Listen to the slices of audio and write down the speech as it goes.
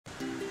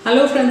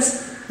Hello friends,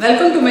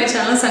 welcome to my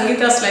channel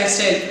Sangeetha's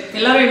Lifestyle.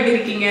 எல்லாரும் எப்படி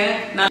இருக்கீங்க?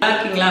 நல்லா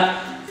இருக்கீங்களா?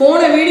 போன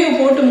வீடியோ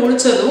போட்டு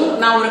முடிச்சதும்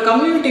நான் ஒரு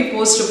கம்யூனிட்டி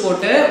போஸ்ட்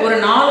போட்டு ஒரு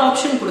 4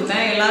 ஆப்ஷன்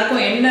கொடுத்தேன்.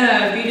 எல்லாருக்கும் என்ன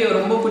வீடியோ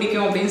ரொம்ப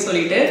பிடிக்கும் அப்படினு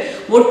சொல்லிட்டு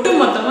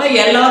ஒட்டுமொத்தமா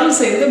எல்லாரும்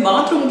சேர்ந்து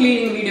பாத்ரூம்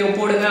க்ளீனிங் வீடியோ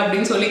போடுங்க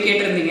அப்படினு சொல்லி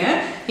கேட்டிருந்தீங்க.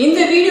 இந்த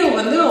வீடியோ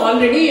வந்து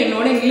ஆல்ரெடி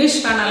என்னோட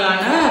இங்கிலீஷ்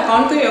சேனலான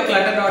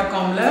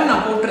conqueryourclutter.com-ல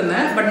நான்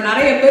போட்டிருந்தேன். பட்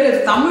நிறைய பேர்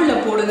இது தமிழ்ல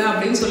போடுங்க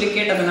அப்படினு சொல்லி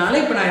கேட்டதனால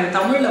இப்போ நான் இது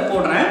தமிழ்ல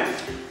போடுறேன்.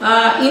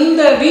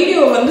 இந்த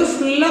வீடியோ வந்து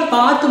ஃபுல்லாக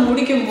பார்த்து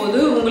முடிக்கும்போது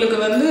உங்களுக்கு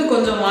வந்து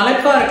கொஞ்சம்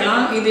மலைப்பாக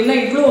இருக்கலாம், இது என்ன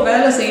இவ்வளோ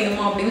வேலை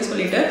செய்யணுமா அப்படின்னு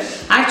சொல்லிட்டு.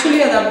 ஆக்சுவலி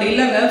அது அப்படி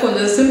இல்லைங்க,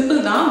 கொஞ்சம் சிம்பிள்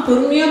தான்.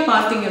 பொறுமையாக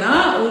பார்த்தீங்கன்னா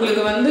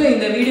உங்களுக்கு வந்து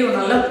இந்த வீடியோ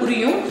நல்லா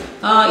புரியும்,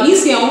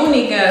 ஈஸியாகவும்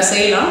நீங்கள்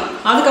செய்யலாம்.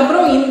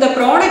 அதுக்கப்புறம் இந்த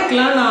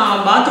ப்ராடக்ட்லாம்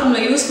நான்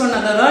பாத்ரூமில் யூஸ்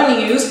பண்ணதை தான்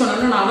நீங்கள் யூஸ்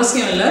பண்ணணும்னு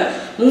அவசியம் இல்லை.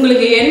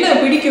 உங்களுக்கு என்ன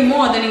பிடிக்குமோ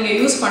அதை நீங்கள்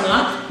யூஸ்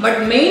பண்ணலாம். பட்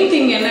மெயின்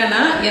திங்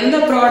என்னென்னா, எந்த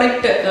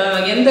ப்ராடக்ட்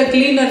எந்த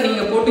கிளீனர்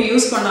நீங்கள் போட்டு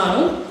யூஸ்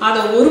பண்ணாலும்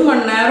அதை 1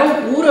 மணி நேரம்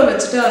ஊற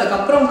வச்சுட்டு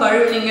அதுக்கப்புறம்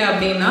கழுவுனீங்க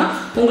அப்படின்னா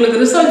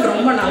உங்களுக்கு ரிசல்ட்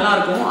ரொம்ப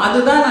நல்லாயிருக்கும்.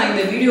 அதுதான் நான்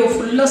இந்த வீடியோ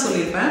ஃபுல்லாக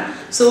சொல்லியிருப்பேன்.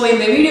 ஸோ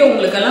இந்த வீடியோ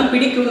உங்களுக்கெல்லாம்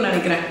பிடிக்கும்னு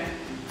நினைக்கிறேன்.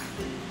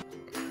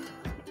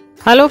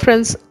 ஹலோ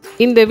ஃப்ரெண்ட்ஸ்,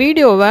 இந்த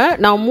வீடியோவை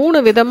நான் 3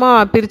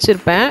 விதமாக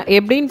பிரிச்சிருப்பேன்.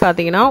 எப்படின்னு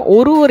பார்த்தீங்கன்னா,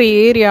 ஒரு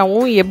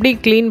ஏரியாவும் எப்படி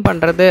க்ளீன்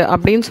பண்ணுறது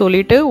அப்படின்னு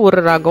சொல்லிட்டு ஒரு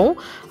ரகம்,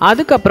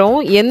 அதுக்கப்புறம்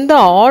எந்த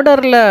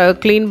ஆர்டரில்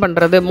க்ளீன்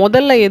பண்ணுறது,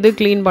 முதல்ல எது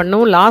க்ளீன்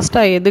பண்ணும்,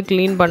 லாஸ்ட்டாக எது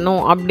க்ளீன்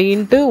பண்ணும்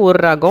அப்படின்ட்டு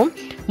ஒரு ரகம்,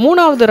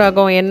 3வது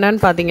ரகம்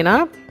என்னன்னு பார்த்தீங்கன்னா,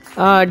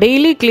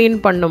 டெய்லி க்ளீன்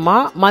பண்ணுமா,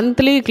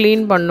 மந்த்லி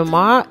க்ளீன்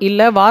பண்ணுமா,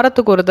 இல்லை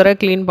வாரத்துக்கு ஒரு தடவை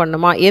க்ளீன்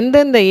பண்ணுமா,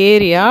 எந்தெந்த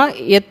ஏரியா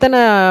எத்தனை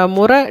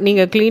முறை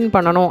நீங்கள் க்ளீன்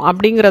பண்ணணும்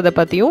அப்படிங்கிறத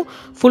பற்றியும்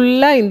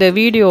ஃபுல்லாக இந்த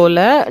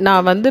வீடியோவில்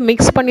நான் வந்து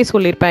மிக்ஸ் பண்ணி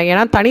சொல்லியிருப்பேன்.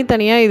 ஏன்னா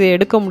தனித்தனியாக இது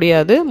எடுக்க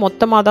முடியாது,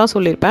 மொத்தமாக தான்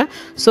சொல்லியிருப்பேன்.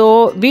 ஸோ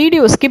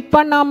வீடியோ ஸ்கிப்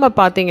பண்ணாமல்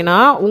பார்த்தீங்கன்னா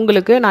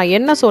உங்களுக்கு நான்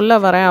என்ன சொல்ல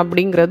வரேன்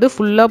அப்படிங்கிறது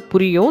ஃபுல்லாக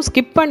புரியும்.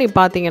 ஸ்கிப் பண்ணி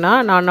பார்த்தீங்கன்னா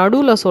நான்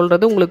நடுவில்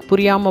சொல்கிறது உங்களுக்கு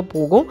புரியாமல்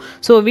போகும்.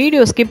 ஸோ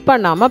வீடியோ ஸ்கிப்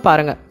பண்ணாமல்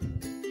பாருங்கள்.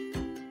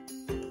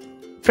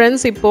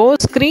 ஃப்ரெண்ட்ஸ், இப்போது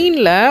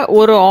ஸ்க்ரீனில்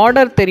ஒரு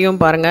ஆர்டர் தெரியும்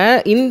பாருங்கள்.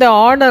 இந்த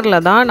ஆர்டரில்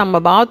தான் நம்ம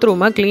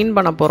பாத்ரூமை க்ளீன்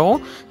பண்ண போகிறோம்.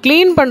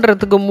 க்ளீன்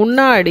பண்ணுறதுக்கு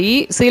முன்னாடி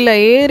சில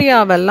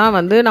ஏரியாவெல்லாம்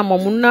வந்து நம்ம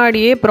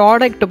முன்னாடியே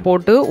ப்ராடக்ட்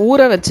போட்டு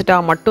ஊற வச்சுட்டா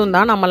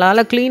மட்டும்தான்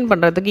நம்மளால் க்ளீன்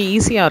பண்ணுறதுக்கு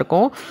ஈஸியாக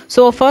இருக்கும்.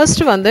 ஸோ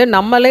ஃபர்ஸ்ட் வந்து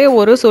நம்மளே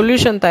ஒரு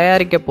சொல்யூஷன்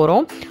தயாரிக்க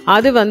போகிறோம்.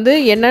 அது வந்து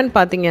என்னன்னு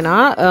பார்த்தீங்கன்னா,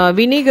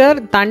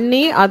 வினிகர்,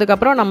 தண்ணி,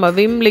 அதுக்கப்புறம் நம்ம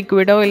விம்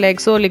லிக்விடோ இல்லை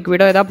எக்ஸோ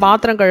லிக்விடோ ஏதாவது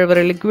பாத்திரம்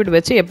கழுவுற லிக்விட்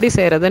வச்சு எப்படி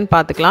செய்கிறதுன்னு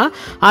பார்த்துக்கலாம்.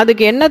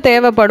 அதுக்கு என்ன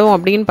தேவைப்படும்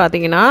அப்படின்னு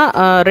பார்த்தீங்கன்னா,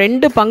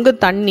 2 பங்கு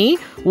தண்ணி,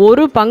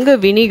 1 பங்கு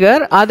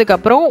வினிகர்,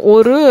 அதுக்கப்புறம்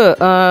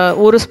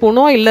ஒரு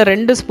ஸ்பூனோ இல்லை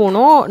 2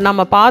 ஸ்பூனோ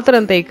நம்ம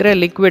பாத்திரம் தேய்க்கிற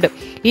லிக்விட்.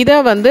 இதை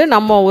வந்து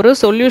நம்ம ஒரு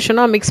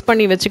சொல்யூஷனாக மிக்ஸ்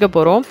பண்ணி வச்சுக்க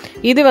போகிறோம்.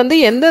 இது வந்து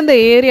எந்தெந்த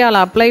ஏரியாவில்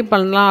அப்ளை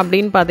பண்ணலாம்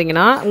அப்படின்னு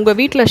பார்த்தீங்கன்னா, உங்கள்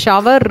வீட்டில்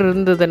ஷவர்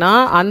இருந்ததுன்னா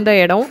அந்த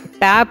இடம்,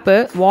 டேப்பு,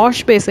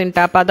 வாஷ் பேசின்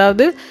டேப்,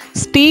 அதாவது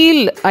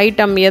ஸ்டீல்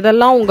ஐட்டம்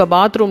எதெல்லாம் உங்கள்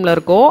பாத்ரூமில்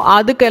இருக்கோ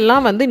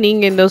அதுக்கெல்லாம் வந்து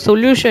நீங்கள் இந்த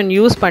சொல்யூஷன்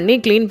யூஸ் பண்ணி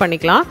க்ளீன்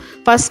பண்ணிக்கலாம்.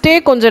 ஃபஸ்ட்டே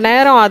கொஞ்சம்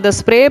நேரம் அதை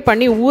ஸ்ப்ரே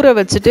பண்ணி ஊற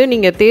வச்சுட்டு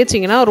நீங்கள்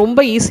தேய்ச்சிங்கன்னா ரொம்ப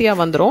ஈஸியாக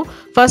வந்துடும்.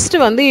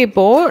 ஃபஸ்ட்டு வந்து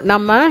இப்போது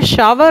நம்ம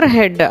ஷவர்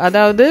ஹெட்,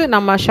 அதாவது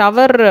நம்ம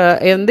ஷவர்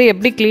வந்து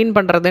எப்படி க்ளீன்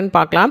பண்ணுறதுன்னு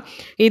பார்க்கலாம்.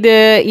 இது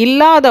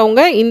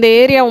இல்லாதவங்க இந்த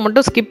ஏரியாவை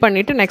மட்டும் ஸ்கிப்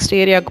பண்ணிவிட்டு நெக்ஸ்ட்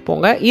ஏரியாவுக்கு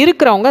போங்க.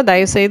 இருக்கிறவங்க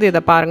தயவுசெய்து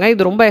இதை பாருங்கள்,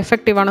 இது ரொம்ப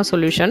எஃபெக்டிவான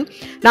சொல்யூஷன்.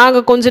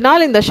 நாங்கள் கொஞ்ச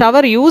நாள் இந்த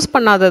ஷவர் யூஸ்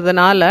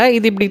பண்ணாததுனால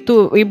இது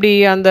இப்படி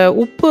அந்த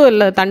உப்பு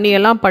இல்லை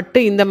தண்ணியெல்லாம் பட்டு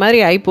இந்த மாதிரி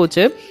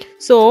ஆகிப்போச்சு.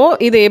 ஸோ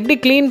இதை எப்படி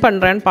க்ளீன்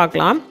பண்ணுறேன்னு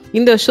பார்க்கலாம்.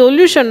 இந்த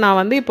சொல்யூஷன் நான்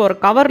வந்து இப்போ ஒரு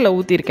கவரில்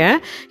ஊற்றிருக்கேன்.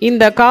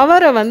 இந்த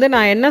கவரை வந்து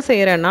நான் என்ன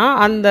செய்கிறேன்னா,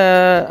 அந்த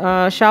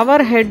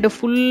ஷவர் ஹெட்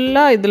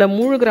ஃபுல்லாக இதில்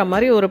மூழ்கிற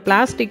மாதிரி ஒரு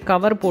பிளாஸ்டிக்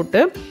கவர்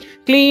போட்டு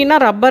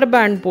க்ளீனாக ரப்பர்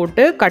பேண்ட்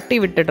போட்டு கட்டி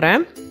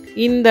விட்டுடுறேன்.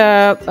 இந்த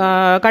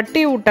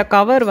கட்டி விட்ட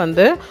கவர்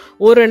வந்து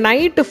ஒரு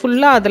நைட்டு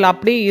ஃபுல்லாக அதில்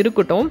அப்படியே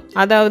இருக்கட்டும்.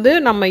 அதாவது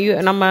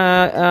நம்ம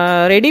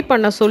ரெடி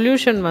பண்ண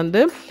சொல்யூஷன்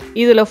வந்து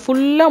இதில்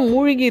ஃபுல்லாக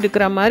மூழ்கி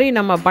இருக்கிற மாதிரி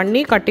நம்ம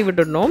பண்ணி கட்டி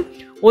விட்டுடணும்.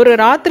 ஒரு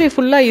ராத்திரி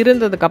ஃபுல்லாக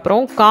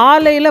இருந்ததுக்கப்புறம்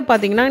காலையில்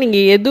பார்த்தீங்கன்னா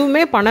நீங்கள்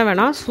எதுவுமே பண்ண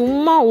வேணாம்,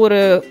 சும்மா ஒரு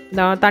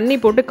தண்ணி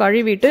போட்டு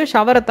கழுவிட்டு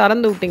ஷவரை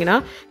திறந்து விட்டிங்கன்னா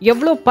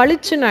எவ்வளோ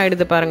பளிச்சுன்னு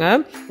ஆகிடுது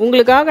பாருங்கள்.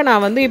 உங்களுக்காக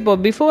நான் வந்து இப்போ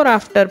பிஃபோர்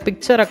ஆஃப்டர்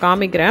பிக்சரை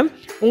காமிக்கிறேன்.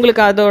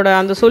 உங்களுக்கு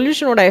அந்த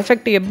சொல்யூஷனோட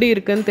எஃபெக்ட் எப்படி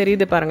இருக்குன்னு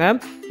தெரியுது பாருங்கள்.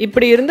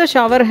 இப்படி இருந்த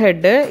ஷவர்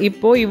ஹெட்டு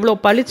இப்போது இவ்வளோ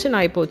பளிச்சுன்னு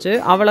ஆகிப்போச்சு.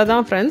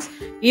 அவ்வளோதான் ஃப்ரெண்ட்ஸ்,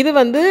 இது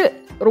வந்து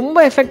ரொம்ப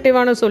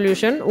எஃபெக்டிவான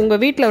சொல்யூஷன்.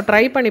 உங்கள் வீட்டில்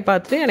ட்ரை பண்ணி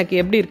பார்த்துட்டு எனக்கு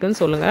எப்படி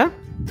இருக்குன்னு சொல்லுங்கள்.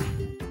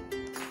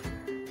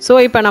 ஸோ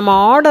இப்போ நம்ம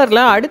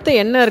ஆர்டரில் அடுத்து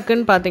என்ன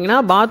இருக்குதுன்னு பார்த்தீங்கன்னா,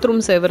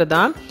 பாத்ரூம் செவரு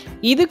தான்.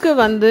 இதுக்கு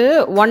வந்து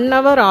 1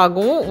 hour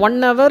ஆகும். 1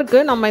 hourக்கு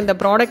நம்ம இந்த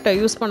ப்ராடக்டை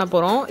யூஸ் பண்ண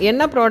போகிறோம்.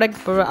 என்ன ப்ராடக்ட்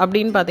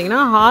அப்படின்னு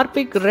பார்த்தீங்கன்னா,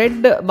 Harpic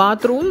red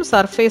bathroom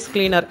surface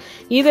cleaner.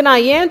 இது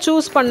நான் ஏன்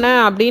சூஸ்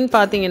பண்ணேன் அப்படின்னு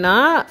பார்த்தீங்கன்னா,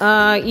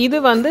 இது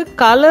வந்து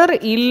கலர்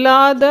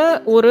இல்லாத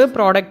ஒரு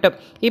ப்ராடக்ட்.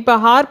 இப்போ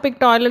ஹார்பிக்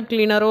டாய்லெட்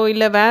கிளீனரோ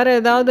இல்லை வேறு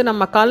ஏதாவது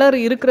நம்ம கலர்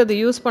இருக்கிறது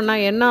யூஸ்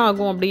பண்ணால் என்ன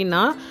ஆகும்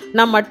அப்படின்னா,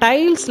 நம்ம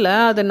டைல்ஸில்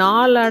அது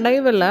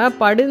நாளடைவில்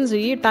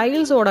படிஞ்சு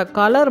டைல்ஸோட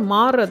கலர்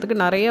மாறுறதுக்கு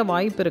நிறைய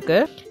வாய்ப்பு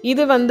இருக்குது.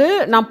 இது வந்து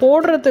நான்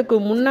போடுறதுக்கு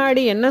அதுக்கு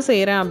முன்னாடி என்ன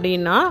செய்கிறேன்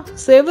அப்படின்னா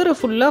செவுரு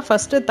ஃபுல்லாக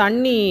ஃபஸ்ட்டு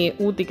தண்ணி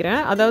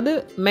ஊற்றிக்கிறேன். அதாவது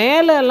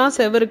மேலெல்லாம்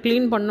செவுரு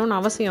க்ளீன் பண்ணணும்னு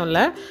அவசியம்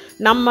இல்லை.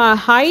 நம்ம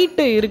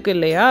ஹைட்டு இருக்குது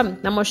இல்லையா,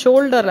 நம்ம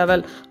ஷோல்டர்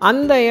லெவல்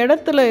அந்த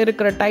இடத்துல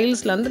இருக்கிற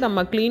டைல்ஸ்லேருந்து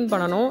நம்ம க்ளீன்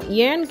பண்ணணும்.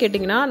 ஏன்னு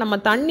கேட்டிங்கன்னா நம்ம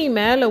தண்ணி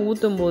மேலே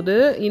ஊற்றும் போது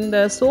இந்த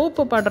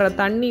சோப்பு படுற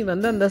தண்ணி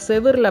வந்து அந்த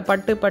செவுரில்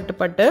பட்டு பட்டு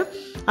பட்டு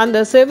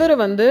அந்த செவுரு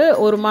வந்து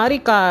ஒரு மாதிரி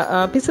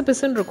பிசு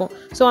பிசுன்னு இருக்கும்.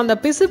 ஸோ அந்த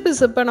பிசு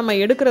பிசுப்பை நம்ம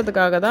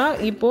எடுக்கிறதுக்காக தான்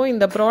இப்போது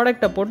இந்த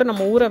ப்ராடக்டை போட்டு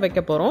நம்ம ஊற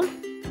வைக்க போகிறோம்.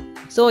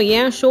 ஸோ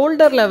என்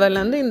ஷோல்டர்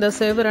லெவல்லேருந்து இந்த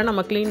செவரை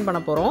நம்ம க்ளீன் பண்ண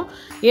போகிறோம்.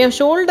 என்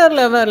ஷோல்டர்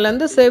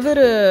லெவல்லேருந்து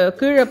செவரு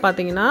கீழே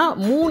பார்த்தீங்கன்னா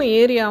 3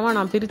 ஏரியாவாக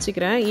நான்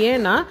பிரிச்சுக்கிறேன்.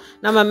 ஏன்னா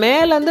நம்ம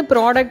மேலேருந்து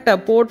ப்ராடக்டை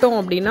போட்டோம்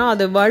அப்படின்னா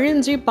அது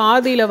வழிஞ்சி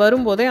பாதியில்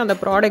வரும்போதே அந்த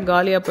ப்ராடக்ட்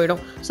காலியாக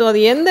போயிடும். ஸோ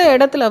அது எந்த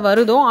இடத்துல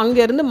வருதோ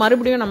அங்கேருந்து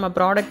மறுபடியும் நம்ம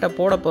ப்ராடக்டை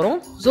போட போகிறோம்.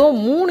 ஸோ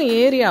 3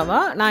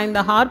 ஏரியாவாக நான்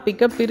இந்த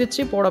ஹார்பிக்கை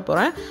பிரித்து போட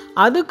போகிறேன்.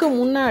 அதுக்கு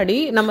முன்னாடி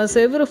நம்ம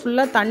செவரு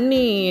ஃபுல்லாக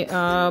தண்ணி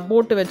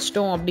போட்டு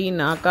வச்சிட்டோம்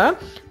அப்படின்னாக்கா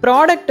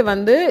ப்ராடக்ட்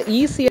வந்து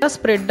ஈஸியாக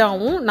ஸ்ப்ரெட்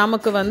ஆகும்.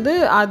 நமக்கு வந்து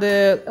அது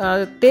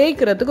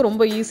தேய்க்கிறதுக்கு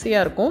ரொம்ப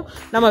ஈஸியாக இருக்கும்.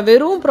 நம்ம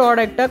வெறும்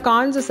ப்ராடக்டை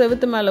காஞ்ச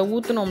செவுத்து மேலே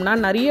ஊற்றினோம்னா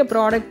நிறைய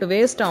ப்ராடக்ட்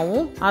வேஸ்ட்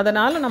ஆகும்.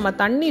 அதனால் நம்ம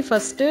தண்ணி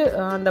ஃபஸ்ட்டு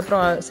அந்த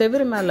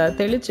செவுரு மேலே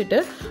தெளிச்சுட்டு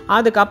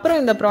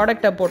அதுக்கப்புறம் இந்த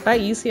ப்ராடக்டை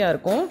போட்டால் ஈஸியாக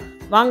இருக்கும்.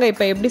 வாங்க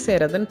இப்போ எப்படி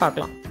செய்கிறதுன்னு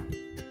பார்க்கலாம்.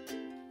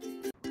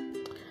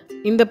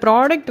 இந்த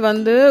ப்ராடக்ட்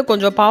வந்து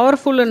கொஞ்சம்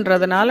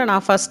பவர்ஃபுல்ன்றதுனால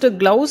நான் ஃபஸ்ட்டு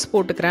க்ளவுஸ்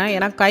போட்டுக்கிறேன்.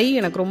 ஏன்னா கை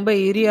எனக்கு ரொம்ப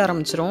எரிய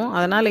ஆரம்பிச்சிரும்.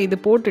 அதனால் இது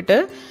போட்டுட்டு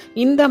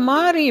இந்த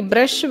மாதிரி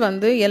ப்ரஷ்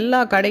வந்து எல்லா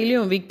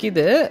கடையிலையும்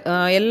விற்கிது.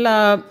 எல்லா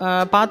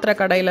பாத்திர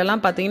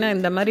கடையிலலாம் பார்த்திங்கன்னா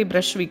இந்த மாதிரி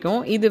ப்ரஷ்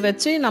விற்கும். இது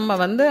வச்சு நம்ம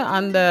வந்து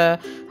அந்த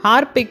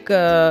ஹார்பிக்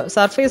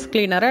சர்ஃபேஸ்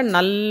கிளீனரை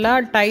நல்லா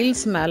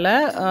டைல்ஸ் மேலே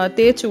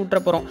தேய்ச்சி விட்டுற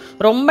போகிறோம்.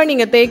 ரொம்ப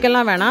நீங்கள்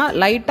தேய்க்கலாம் வேணாம்.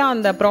 லைட்டாக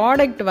அந்த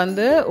ப்ராடக்ட்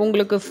வந்து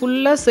உங்களுக்கு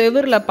ஃபுல்லாக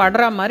செவுரில்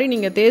படுற மாதிரி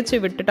நீங்கள் தேய்ச்சி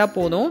விட்டுட்டா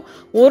போதும்.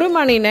 1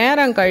 மணி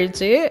நேரம்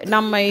கழித்து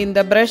நம்ம இந்த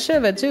ப்ரஷ்ஷை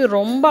வச்சு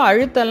ரொம்ப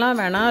அழுத்தெல்லாம்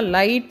வேணாம்,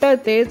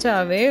 லைட்டாக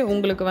தேய்ச்சாவே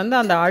உங்களுக்கு வந்து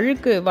அந்த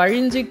அழுக்கு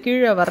வழிஞ்சு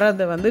கீழே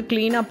வர்றதை வந்து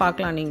க்ளீனாக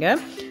பார்க்கலாம் நீங்கள்.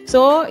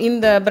 ஸோ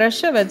இந்த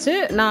ப்ரஷ்ஷை வச்சு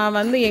நான்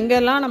வந்து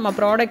எங்கெல்லாம் நம்ம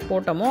ப்ராடக்ட்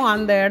போட்டோமோ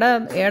அந்த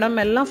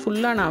இடமெல்லாம்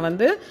ஃபுல்லாக நான்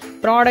வந்து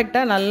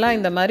ப்ராடக்டை நல்லா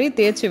இந்த மாதிரி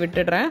தேய்ச்சி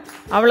விட்டுடுறேன்.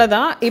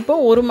 அவ்வளோதான். இப்போ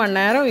 1 மணி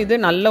நேரம் இது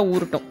நல்லா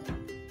ஊறட்டும்.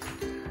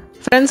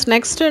 ஃப்ரெண்ட்ஸ்,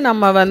 நெக்ஸ்ட்டு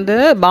நம்ம வந்து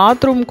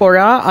பாத்ரூம்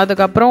குழா,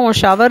 அதுக்கப்புறம்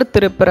ஷவர்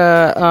திருப்புற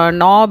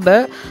நாபு,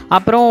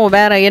 அப்புறம்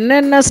வேறு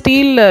என்னென்ன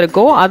ஸ்டீலில்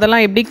இருக்கோ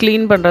அதெல்லாம் எப்படி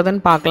க்ளீன்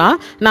பண்ணுறதுன்னு பார்க்கலாம்.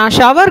 நான்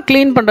ஷவர்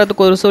க்ளீன்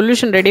பண்ணுறதுக்கு ஒரு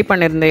சொல்யூஷன் ரெடி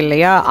பண்ணியிருந்தேன்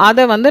இல்லையா,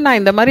 அதை வந்து நான்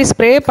இந்த மாதிரி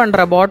ஸ்ப்ரே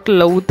பண்ணுற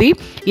பாட்டிலில் ஊற்றி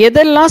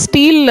எதெல்லாம்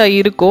ஸ்டீலில்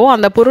இருக்கோ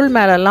அந்த பொருள்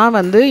மேலெல்லாம்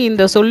வந்து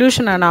இந்த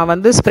சொல்யூஷனை நான்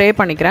வந்து ஸ்ப்ரே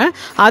பண்ணிக்கிறேன்.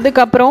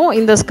 அதுக்கப்புறம்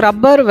இந்த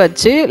ஸ்க்ரப்பர்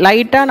வச்சு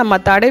லைட்டாக நம்ம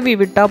தடவி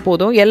விட்டால்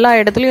போதும். எல்லா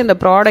இடத்துலையும் இந்த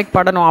ப்ராடக்ட்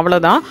படணும்.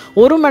 அவ்வளோதான்.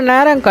 1 மணி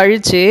நேரம்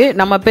கழித்து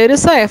நம்ம பெருசாக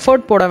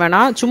எஃபோர்ட் போட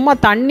வேணாம். சும்மா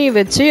தண்ணி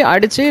வச்சு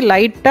அடித்து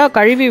லைட்டாக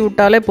கழுவி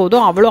விட்டாலே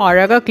போதும். அவ்வளோ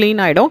அழகாக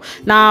க்ளீன் ஆகிடும்.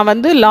 நான்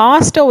வந்து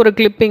லாஸ்ட்டாக ஒரு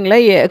கிளிப்பிங்கில்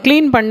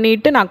க்ளீன்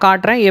பண்ணிவிட்டு நான்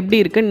காட்டுறேன்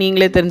எப்படி இருக்குன்னு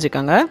நீங்களே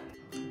தெரிஞ்சுக்கோங்க.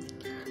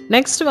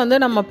 நெக்ஸ்ட் வந்து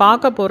நம்ம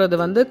பார்க்க போகிறது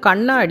வந்து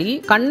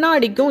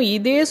கண்ணாடிக்கும்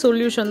இதே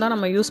சொல்யூஷன் தான்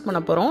நம்ம யூஸ் பண்ண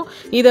போகிறோம்.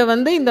 இதை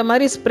வந்து இந்த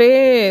மாதிரி ஸ்ப்ரே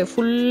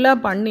ஃபுல்லாக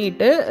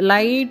பண்ணிவிட்டு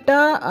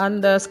லைட்டாக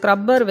அந்த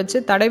ஸ்க்ரப்பர் வச்சு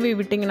தடவி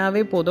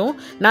விட்டிங்கனாவே போதும்.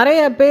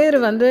 நிறைய பேர்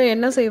வந்து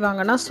என்ன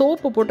செய்வாங்கன்னா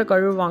சோப்பு போட்டு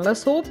கழுவுவாங்க.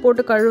 சோப்பு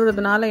போட்டு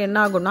கழுவுறதுனால என்ன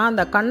ஆகும்னா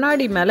அந்த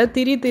கண்ணாடி மேலே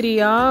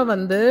திரியாக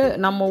வந்து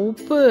நம்ம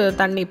உப்பு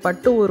தண்ணி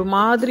பட்டு ஒரு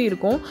மாதிரி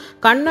இருக்கும்.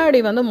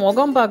 கண்ணாடி வந்து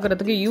முகம்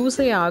பார்க்குறதுக்கு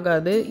யூஸே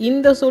ஆகாது.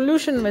 இந்த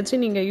சொல்யூஷன்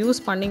வச்சு நீங்கள்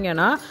யூஸ்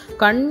பண்ணிங்கன்னா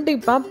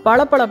கண்டிப்பாக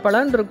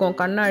பளபளன்னு இருக்கும்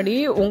கண்ணாடி.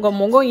 உங்கள்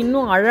முகம்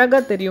இன்னும் அழகாக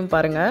தெரியும்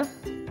பாருங்கள்.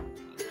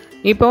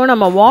 இப்போ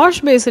நம்ம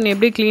வாஷ் பேசின்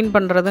எப்படி க்ளீன்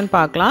பண்ணுறதுன்னு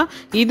பார்க்கலாம்.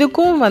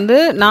 இதுக்கும் வந்து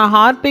நான்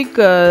ஹார்பிக்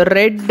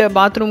ரெட்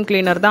பாத்ரூம்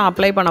கிளீனர் தான்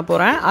அப்ளை பண்ண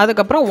போகிறேன்.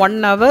 அதுக்கப்புறம் 1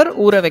 hour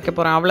ஊற வைக்க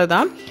போகிறேன்.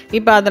 அவ்வளோதான்.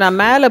 இப்போ அதை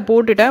நான் மேலே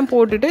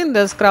போட்டுட்டு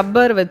இந்த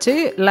ஸ்க்ரப்பர் வச்சு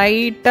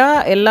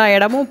லைட்டாக எல்லா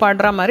இடமும்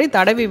படுற மாதிரி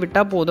தடவி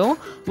விட்டால் போதும்.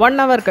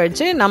 1 hour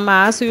கழித்து நம்ம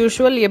ஆஸ்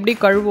யூஷுவல் எப்படி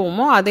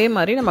கழுவுவோமோ அதே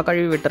மாதிரி நம்ம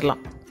கழுவி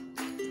விட்டுடலாம்.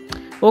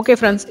 ஓகே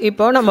ஃப்ரெண்ட்ஸ்,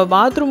 இப்போ நம்ம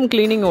பாத்ரூம்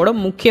கிளீனிங்கோட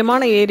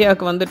முக்கியமான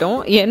ஏரியாவுக்கு வந்துட்டோம்.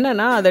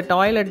 என்னென்னா அது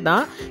டாய்லெட்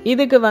தான்.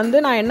 இதுக்கு வந்து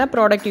நான் என்ன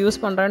ப்ராடக்ட் யூஸ்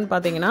பண்ணுறேன்னு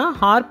பார்த்தீங்கன்னா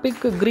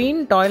ஹார்பிக் க்ரீன்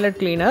டாய்லெட்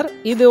கிளீனர்.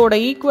 இதோட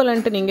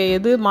ஈக்குவலண்ட் நீங்கள்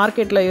எது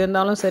மார்க்கெட்டில்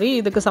இருந்தாலும் சரி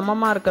இதுக்கு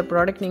சமமாக இருக்கிற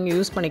ப்ராடக்ட் நீங்கள்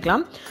யூஸ்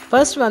பண்ணிக்கலாம்.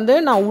 ஃபர்ஸ்ட் வந்து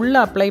நான் உள்ளே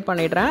அப்ளை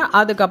பண்ணிடுறேன்.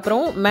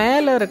 அதுக்கப்புறம்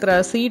மேலே இருக்கிற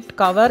சீட்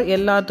கவர்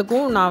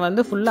எல்லாத்துக்கும் நான்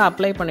வந்து ஃபுல்லாக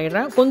அப்ளை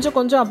பண்ணிடுறேன்.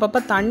 கொஞ்சம்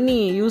அப்பப்போ தண்ணி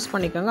யூஸ்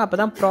பண்ணிக்கோங்க.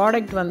 அப்போ தான்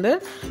ப்ராடக்ட் வந்து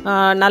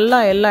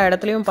நல்லா எல்லா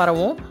இடத்துலையும்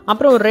பரவும்.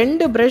 அப்புறம்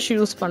 2 ப்ரஷ்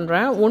யூஸ்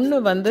பண்ணுறேன். ஒன்று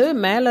வந்து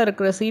மேலே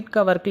இருக்கிற சீட்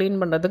கவர் க்ளீன்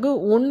பண்ணுறதுக்கு,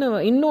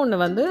 இன்னொன்று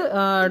வந்து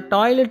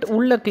டாய்லெட்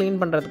உள்ளே க்ளீன்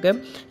பண்ணுறதுக்கு.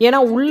 ஏன்னா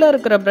உள்ளே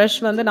இருக்கிற ப்ரஷ்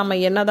வந்து நம்ம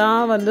என்ன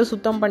தான் வந்து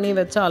சுத்தம் பண்ணி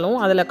வச்சாலும்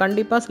அதில்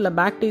கண்டிப்பாக சில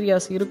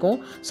பாக்டீரியாஸ் இருக்கும்.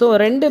 ஸோ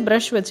 2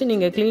 ப்ரஷ் வச்சு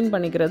நீங்கள் க்ளீன்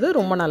பண்ணிக்கிறது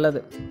ரொம்ப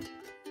நல்லது.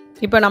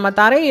 இப்போ நம்ம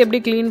தரையை எப்படி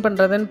க்ளீன்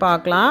பண்ணுறதுன்னு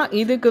பார்க்கலாம்.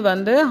 இதுக்கு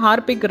வந்து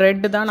ஹார்பிக்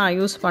ரெட் தான் நான்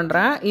யூஸ்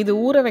பண்ணுறேன். இது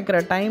ஊற வைக்கிற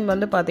டைம்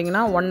வந்து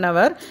பார்த்திங்கன்னா 1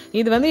 hour.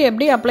 இது வந்து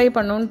எப்படி அப்ளை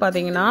பண்ணணும்னு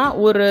பார்த்தீங்கன்னா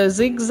ஒரு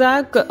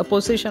ஜிக்ஸாக்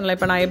பொசிஷனில்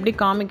இப்போ நான் எப்படி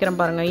காமிக்கிறேன்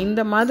பாருங்கள்.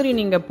 இந்த மாதிரி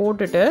நீங்கள்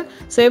போட்டுட்டு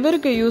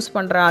செவருக்கு யூஸ்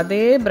பண்ணுற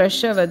அதே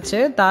ப்ரஷ்ஷை வச்சு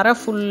தரை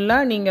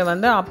ஃபுல்லாக நீங்கள்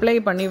வந்து அப்ளை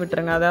பண்ணி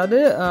விட்டுருங்க. அதாவது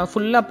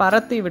ஃபுல்லாக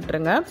பரத்தி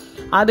விட்டுருங்க.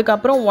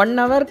 அதுக்கப்புறம் 1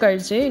 hour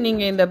கழித்து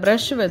நீங்கள் இந்த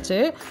ப்ரஷ் வச்சு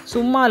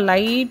சும்மா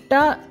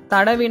லைட்டாக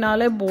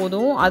தடவினாலே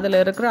போதும். அதில்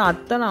இருக்கிற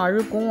அத்தனை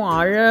அழுக்கும்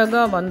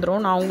அழகாக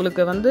வந்துடும். நான்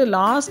உங்களுக்கு வந்து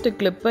லாஸ்ட்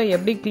கிளிப்பை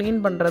எப்படி க்ளீன்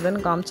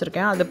பண்ணுறதுன்னு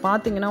காமிச்சிருக்கேன். அது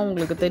பார்த்தீங்கன்னா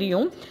உங்களுக்கு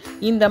தெரியும்.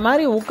 இந்த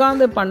மாதிரி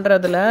உட்காந்து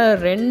பண்ணுறதுல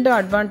 2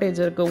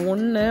 அட்வான்டேஜ் இருக்குது.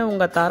 ஒன்று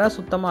உங்கள் தரை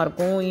சுத்தமாக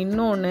இருக்கும்,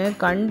 இன்னொன்று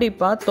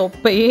கண்டிப்பாக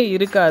தொப்பையே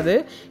இருக்காது.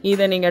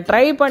 இதை நீங்கள்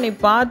ட்ரை பண்ணி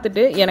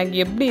பார்த்துட்டு எனக்கு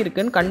எப்படி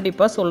இருக்குன்னு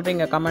கண்டிப்பாக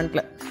சொல்கிறீங்க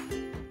கமெண்ட்டில்.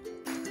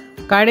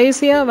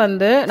 கடைசியாக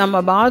வந்து நம்ம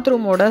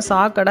பாத்ரூமோட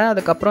சாக்கடை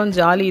அதுக்கப்புறம்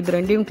ஜாலி இது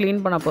 2யும் க்ளீன்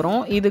பண்ண போகிறோம்.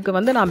 இதுக்கு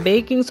வந்து நான்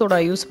பேக்கிங் சோடா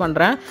யூஸ்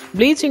பண்ணுறேன்.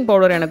 ப்ளீச்சிங்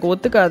பவுடர் எனக்கு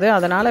ஒத்துக்காது,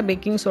 அதனால்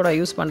பேக்கிங் சோடா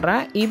யூஸ்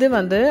பண்ணுறேன். இது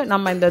வந்து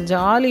நம்ம இந்த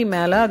ஜாலி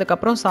மேலே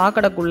அதுக்கப்புறம்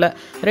சாக்கடைக்குள்ளே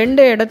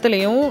 2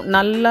 இடத்துலையும்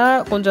நல்லா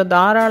கொஞ்சம்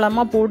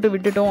தாராளமாக போட்டு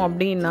விட்டுட்டோம்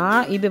அப்படின்னா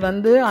இது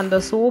வந்து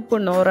அந்த சோப்பு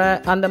நுரை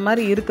அந்த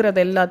மாதிரி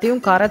இருக்கிறது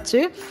எல்லாத்தையும்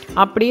கரைச்சி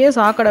அப்படியே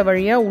சாக்கடை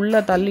வழியாக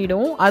உள்ளே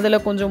தள்ளிடும்.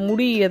 அதில் கொஞ்சம்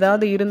முடி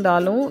ஏதாவது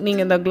இருந்தாலும்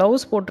நீங்கள் இந்த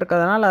க்ளவுஸ்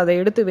போட்டிருக்கிறதுனால அதை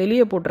எடுத்து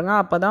வெளியே போட்டுருங்க.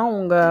 அப்போ தான்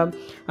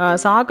உங்கள்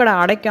சாக்கடை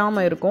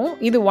அடைக்காமல் இருக்கும்.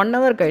 இது 1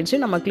 hour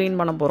கழித்து நம்ம க்ளீன்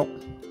பண்ண போகிறோம்.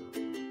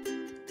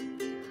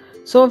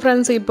 ஸோ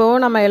ஃப்ரெண்ட்ஸ்,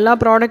 இப்போது நம்ம எல்லா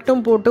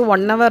ப்ராடக்ட்டும் போட்டு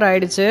 1 hour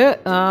ஆகிடுச்சு.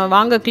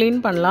 வாங்க க்ளீன்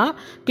பண்ணலாம்.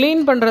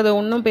 க்ளீன் பண்ணுறது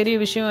ஒன்றும் பெரிய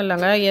விஷயம்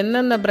இல்லைங்க.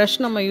 எந்தெந்த ப்ரஷ்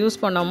நம்ம யூஸ்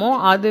பண்ணோமோ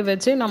அது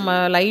வச்சு நம்ம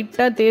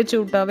லைட்டாக தேய்ச்சி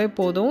விட்டாவே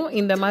போதும்.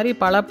 இந்த மாதிரி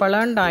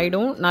பளபளன்னு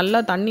ஆகிடும்.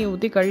 நல்லா தண்ணி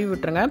ஊற்றி கழுவி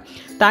விட்டுருங்க.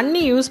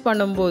 தண்ணி யூஸ்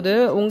பண்ணும்போது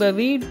உங்கள்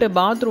வீட்டு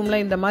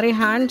பாத்ரூமில் இந்த மாதிரி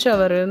ஹேண்ட்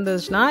ஷவர்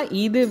இருந்துச்சுன்னா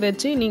இது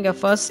வச்சு நீங்கள்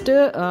ஃபஸ்ட்டு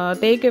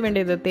தேய்க்க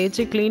வேண்டியதை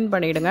தேய்ச்சி க்ளீன்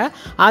பண்ணிவிடுங்க.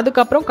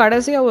 அதுக்கப்புறம்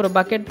கடைசியாக ஒரு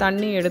பக்கெட்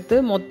தண்ணி எடுத்து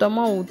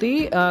மொத்தமாக ஊற்றி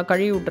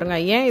கழுவி விட்டுருங்க.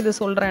 ஏன் இது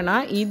சொல்கிறேன்னா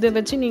இதை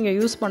வச்சு நீங்கள்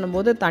யூஸ்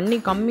பண்ணும்போது தண்ணி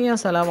கம்மியாக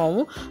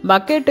செலவாகும்.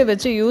 பக்கெட்டு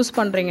வச்சு யூஸ்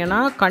பண்ணுறீங்கன்னா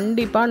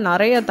கண்டிப்பாக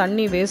நிறைய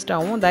தண்ணி வேஸ்ட்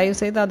ஆகும்.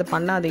 தயவுசெய்து அது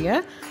பண்ணாதீங்க.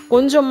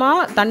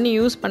 கொஞ்சமாக தண்ணி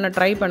யூஸ் பண்ண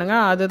ட்ரை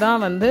பண்ணுங்கள்.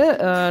 அதுதான் வந்து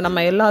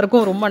நம்ம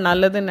எல்லாருக்கும் ரொம்ப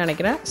நல்லதுன்னு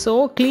நினைக்கிறேன். ஸோ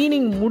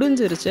க்ளீனிங்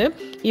முடிஞ்சிருச்சு.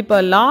 இப்போ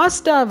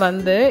லாஸ்ட்டாக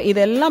வந்து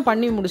இதெல்லாம்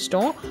பண்ணி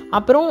முடிச்சிட்டோம்.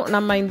 அப்புறம்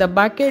நம்ம இந்த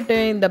பக்கெட்டு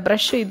இந்த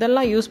ப்ரஷ்ஷு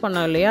இதெல்லாம் யூஸ்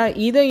பண்ணோம் இல்லையா,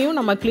 இதையும்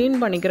நம்ம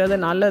க்ளீன் பண்ணிக்கிறது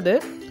நல்லது.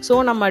 ஸோ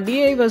நம்ம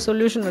DIY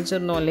சொல்யூஷன்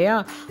வச்சுருந்தோம் இல்லையா,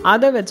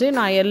 அதை வச்சு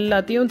நான்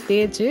எல்லாத்தையும்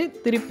தேய்ச்சி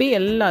திருப்பி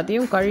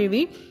எல்லாத்தையும்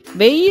கழுவி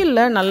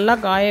வெயிலில் நல்லா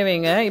காய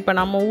வைங்க. இப்போ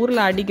நம்ம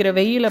ஊரில் அடிக்கிற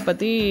வெயிலை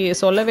பற்றி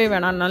சொல்லவே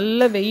வேணாம்.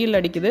 நல்ல வெயில்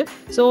அடிக்குது.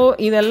 ஸோ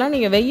இதெல்லாம்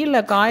நீங்கள்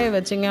வெயிலில் காய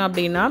வச்சிங்க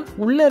அப்படின்னா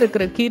உள்ளே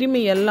இருக்கிற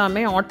கிருமி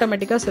எல்லாமே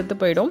ஆட்டோமேட்டிக்காக செத்து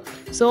போயிடும்.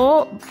 ஸோ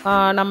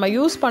நம்ம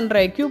யூஸ் பண்ணுற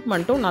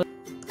எக்யூப்மெண்ட்டும் நல்லா.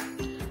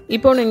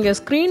 இப்போ நீங்கள்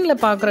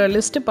ஸ்க்ரீனில் பார்க்குற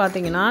லிஸ்ட்டு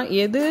பார்த்தீங்கன்னா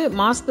எது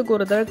மாதத்துக்கு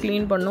ஒரு தடவை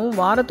க்ளீன் பண்ணணும்,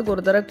 வாரத்துக்கு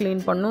ஒரு தடவை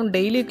க்ளீன் பண்ணணும்,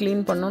 டெய்லி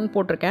க்ளீன் பண்ணணும்னு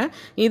போட்டிருக்கேன்.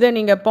 இதை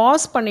நீங்கள்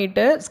பாஸ்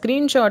பண்ணிவிட்டு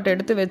ஸ்க்ரீன்ஷாட்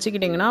எடுத்து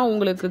வச்சுக்கிட்டிங்கன்னா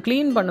உங்களுக்கு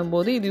க்ளீன்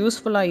பண்ணும்போது இது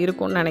யூஸ்ஃபுல்லாக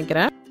இருக்கும்னு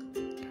நினைக்கிறேன்.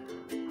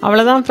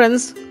 அவ்வளோதான்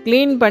ஃப்ரெண்ட்ஸ்,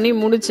 க்ளீன் பண்ணி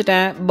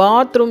முடிச்சிட்டேன்.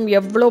 பாத்ரூம்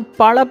எவ்வளோ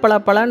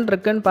பளபளன்னு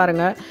இருக்குன்னு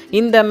பாருங்கள்.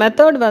 இந்த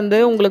மெத்தட் வந்து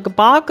உங்களுக்கு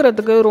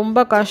பார்க்குறதுக்கு ரொம்ப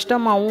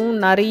கஷ்டமாகவும்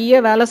நிறைய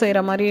வேலை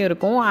செய்கிற மாதிரியும்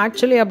இருக்கும்.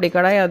 ஆக்சுவலி அப்படி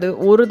கிடையாது.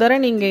 ஒரு தடவை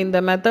நீங்கள்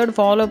இந்த மெத்தட்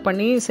ஃபாலோ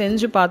பண்ணி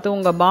செஞ்சு பார்த்து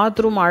உங்கள்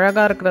பாத்ரூம்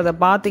அழகாக இருக்கிறத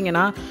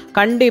பார்த்தீங்கன்னா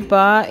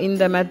கண்டிப்பாக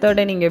இந்த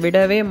மெத்தடை நீங்கள்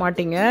விடவே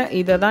மாட்டீங்க.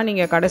 இதை தான்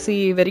நீங்கள் கடைசி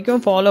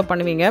வரைக்கும் ஃபாலோ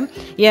பண்ணுவீங்க.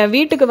 என்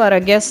வீட்டுக்கு வர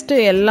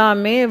கெஸ்ட்டு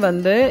எல்லாமே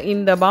வந்து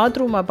இந்த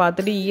பாத்ரூமை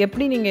பார்த்துட்டு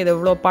எப்படி நீங்கள் இதை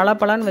இவ்வளோ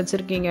பளபளன்னு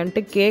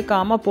வச்சுருக்கீங்கன்ட்டு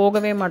கேட்காம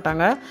போகவே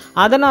மாட்டாங்க.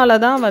 அதனால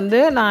தான் வந்து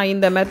நான்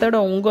இந்த மெத்தடை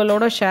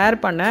உங்களோட ஷேர்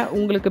பண்ணேன்.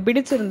 உங்களுக்கு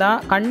பிடிச்சிருந்தா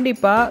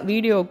கண்டிப்பாக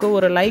வீடியோவுக்கு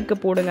ஒரு லைக்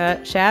போடுங்க,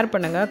 ஷேர்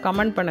பண்ணுங்கள்,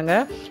 கமெண்ட்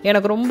பண்ணுங்கள்.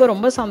 எனக்கு ரொம்ப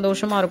ரொம்ப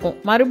சந்தோஷமாக இருக்கும்.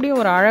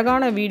 மறுபடியும் ஒரு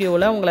அழகான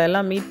வீடியோவில் உங்களை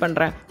எல்லாம் மீட்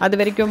பண்ணுறேன். அது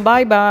வரைக்கும்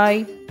பாய்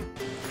பாய்.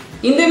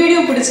 இந்த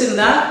வீடியோ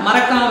பிடிச்சிருந்தா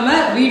மறக்காம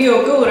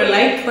வீடியோவுக்கு ஒரு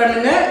லைக்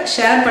பண்ணுங்க,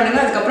 ஷேர் பண்ணுங்க,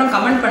 அதுக்கப்புறம்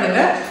கமெண்ட்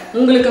பண்ணுங்க.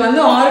 உங்களுக்கு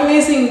வந்து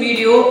ஆர்கனைசிங்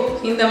வீடியோ,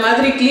 இந்த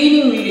மாதிரி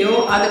கிளீனிங் வீடியோ,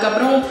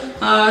 அதுக்கப்புறம்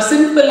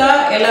சிம்பிளா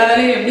எல்லா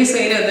வேலையும் எப்படி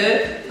செய்யறது,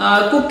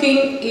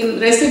 குக்கிங்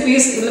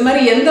ரெசிபிஸ், இந்த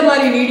மாதிரி எந்த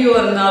மாதிரி வீடியோ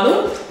இருந்தாலும்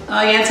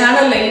என்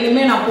சேனல்ல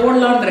இனிமே நான்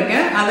போடலான்னு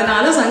இருக்கேன்.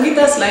 அதனால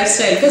சங்கீதாஸ் லைஃப்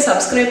ஸ்டைலுக்கு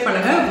சப்ஸ்கிரைப்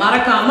பண்ணுங்க.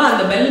 மறக்காம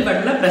அந்த பெல்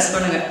பட்டனை பிரஸ்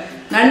பண்ணுங்க.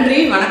 நன்றி,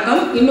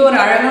 வணக்கம். இன்னொரு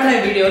அழகான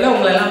வீடியோவில்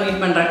உங்களை எல்லாம்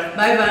மீட் பண்றேன்.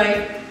 பாய் பாய்.